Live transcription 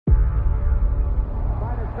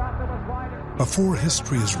Before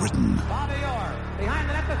history is written,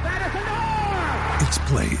 it's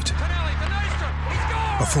played.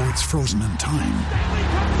 Before it's frozen in time,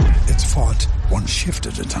 it's fought one shift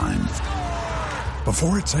at a time.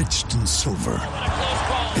 Before it's etched in silver,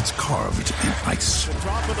 it's carved in ice.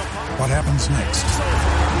 What happens next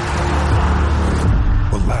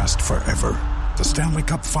will last forever. The Stanley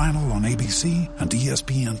Cup Final on ABC and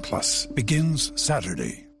ESPN Plus begins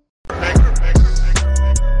Saturday.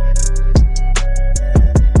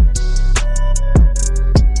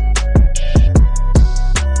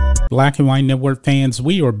 Black and White Network fans,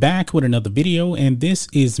 we are back with another video, and this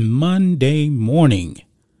is Monday morning.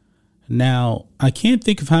 Now, I can't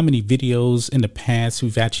think of how many videos in the past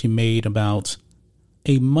we've actually made about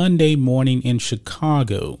a Monday morning in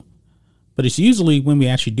Chicago, but it's usually when we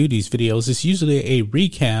actually do these videos, it's usually a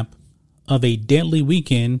recap of a deadly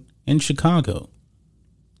weekend in Chicago.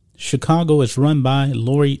 Chicago is run by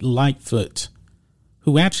Lori Lightfoot,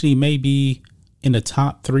 who actually may be in the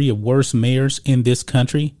top 3 of worst mayors in this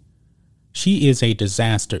country. She is a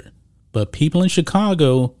disaster, but people in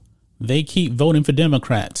Chicago, they keep voting for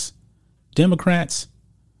Democrats. Democrats,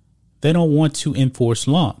 they don't want to enforce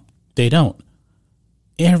law. They don't.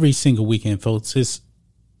 Every single weekend, folks, it's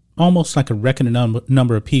almost like a record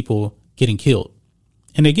number of people getting killed,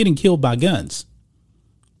 and they're getting killed by guns.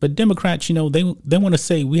 But Democrats, they want to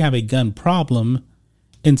say we have a gun problem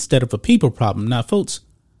instead of a people problem. Now, folks,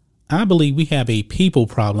 I believe we have a people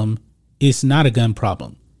problem. It's not a gun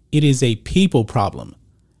problem. It is a people problem.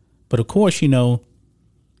 But of course, the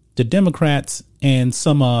Democrats and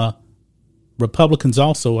some Republicans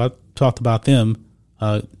also, I talked about them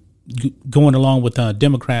going along with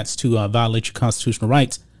Democrats to violate your constitutional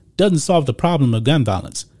rights, doesn't solve the problem of gun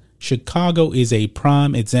violence. Chicago is a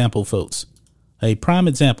prime example, folks. A prime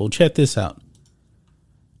example. Check this out.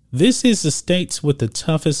 This is the states with the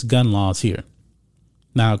toughest gun laws here.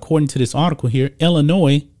 Now, according to this article here,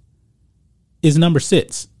 Illinois is number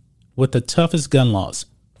 6. with the toughest gun laws,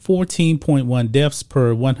 14.1 deaths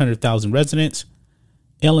per 100,000 residents.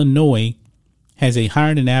 Illinois has a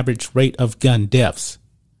higher than average rate of gun deaths.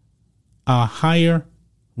 A higher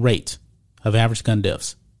rate of average gun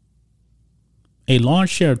deaths. A large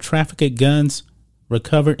share of trafficked guns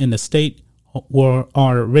recovered in the state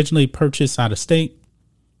are originally purchased out of state.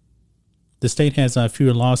 The state has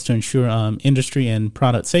fewer laws to ensure industry and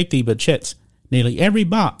product safety, but checks nearly every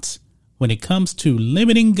box when it comes to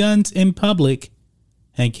limiting guns in public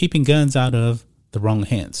and keeping guns out of the wrong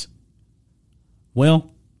hands.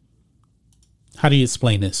 Well, how do you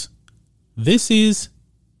explain this? This is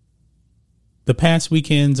the past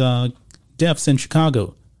weekend's deaths in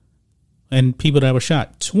Chicago and people that were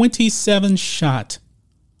shot. 27 shot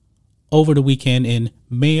over the weekend in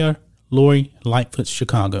Mayor Lori Lightfoot's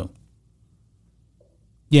Chicago.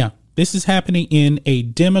 Yeah, this is happening in a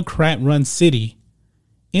Democrat-run city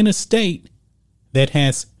in a state that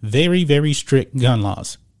has very, very strict gun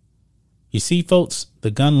laws. You see, folks, the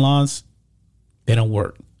gun laws, they don't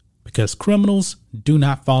work because criminals do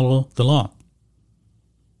not follow the law.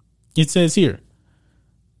 It says here,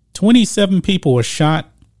 27 people were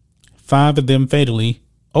shot, 5 of them fatally,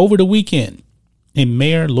 over the weekend in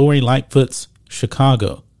Mayor Lori Lightfoot's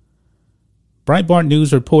Chicago. Breitbart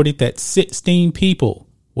News reported that 16 people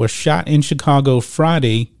were shot in Chicago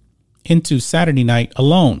Friday into Saturday night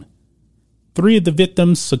alone. 3 of the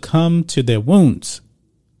victims succumbed to their wounds.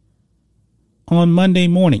 On Monday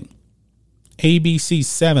morning, ABC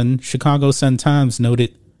 7 Chicago Sun-Times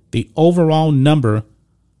noted the overall number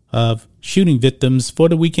of shooting victims for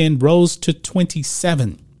the weekend rose to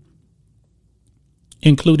 27,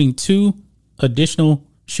 including 2 additional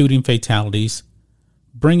shooting fatalities,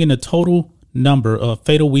 bringing the total number of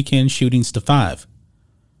fatal weekend shootings to 5.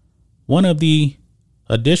 One of the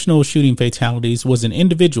additional shooting fatalities was an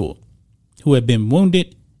individual who had been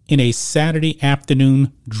wounded in a Saturday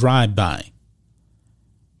afternoon drive-by.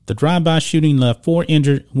 The drive-by shooting left 4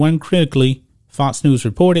 injured, 1 critically, Fox News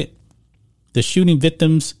reported. The shooting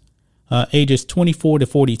victims, ages 24 to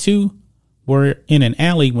 42, were in an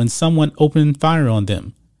alley when someone opened fire on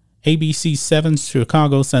them. ABC 7's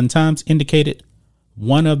Chicago Sun-Times indicated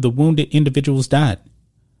one of the wounded individuals died.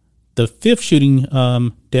 The 5th shooting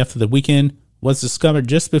death of the weekend was discovered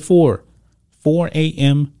just before 4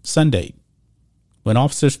 a.m. Sunday, when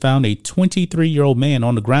officers found a 23-year-old man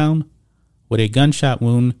on the ground with a gunshot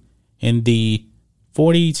wound in the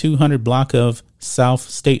 4200 block of South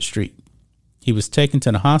State Street. He was taken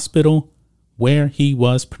to the hospital where he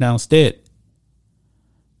was pronounced dead.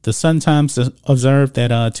 The Sun-Times observed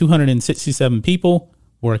that 267 people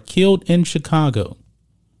were killed in Chicago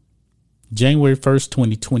January 1st,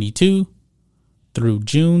 2022 through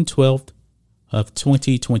June 12th, of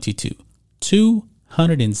 2022.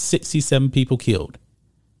 267 people killed.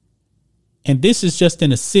 And this is just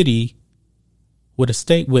in a city with a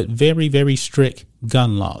state with very, very strict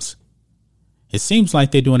gun laws. It seems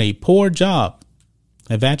like they're doing a poor job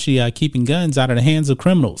of actually keeping guns out of the hands of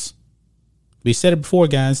criminals. We said it before,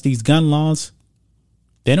 guys, these gun laws,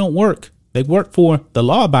 they don't work. They work for the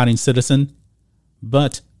law-abiding citizen,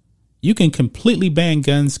 but you can completely ban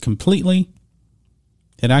guns completely.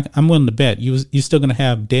 And I'm willing to bet you're still going to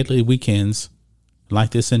have deadly weekends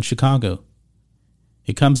like this in Chicago.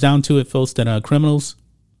 It comes down to it, folks, that criminals,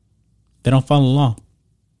 they don't follow the law.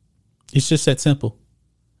 It's just that simple.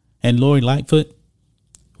 And Lori Lightfoot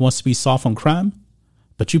wants to be soft on crime.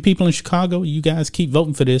 But you people in Chicago, you guys keep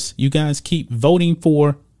voting for this. You guys keep voting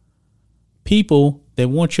for people that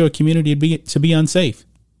want your community to be unsafe.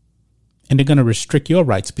 And they're going to restrict your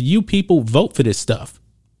rights. But you people vote for this stuff.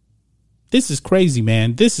 This is crazy,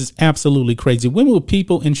 man. This is absolutely crazy. When will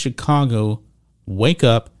people in Chicago wake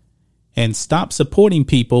up and stop supporting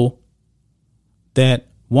people that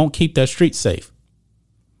won't keep their streets safe?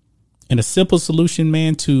 And a simple solution,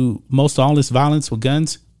 man, to most all this violence with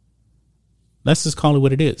guns, let's just call it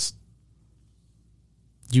what it is.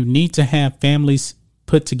 You need to have families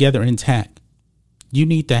put together intact. You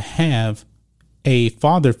need to have a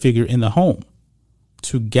father figure in the home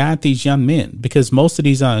to guide these young men, because most of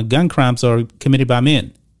these gun crimes are committed by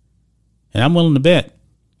men. And I'm willing to bet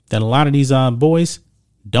that a lot of these boys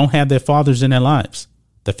don't have their fathers in their lives.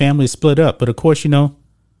 The family is split up. But of course,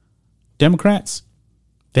 Democrats,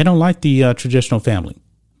 they don't like the traditional family.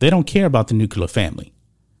 They don't care about the nuclear family.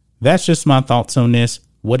 That's just my thoughts on this.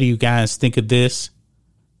 What do you guys think of this?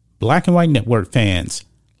 Black and White Network fans,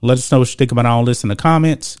 let us know what you think about all this in the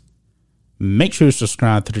comments. Make sure to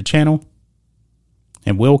subscribe to the channel,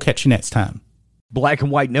 and we'll catch you next time. Black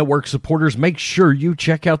and White Network supporters, make sure you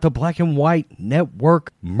check out the Black and White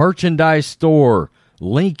Network merchandise store.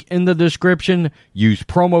 Link in the description. Use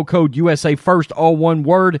promo code USA First, all one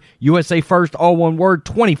word. USA First, all one word.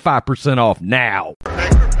 25% off now.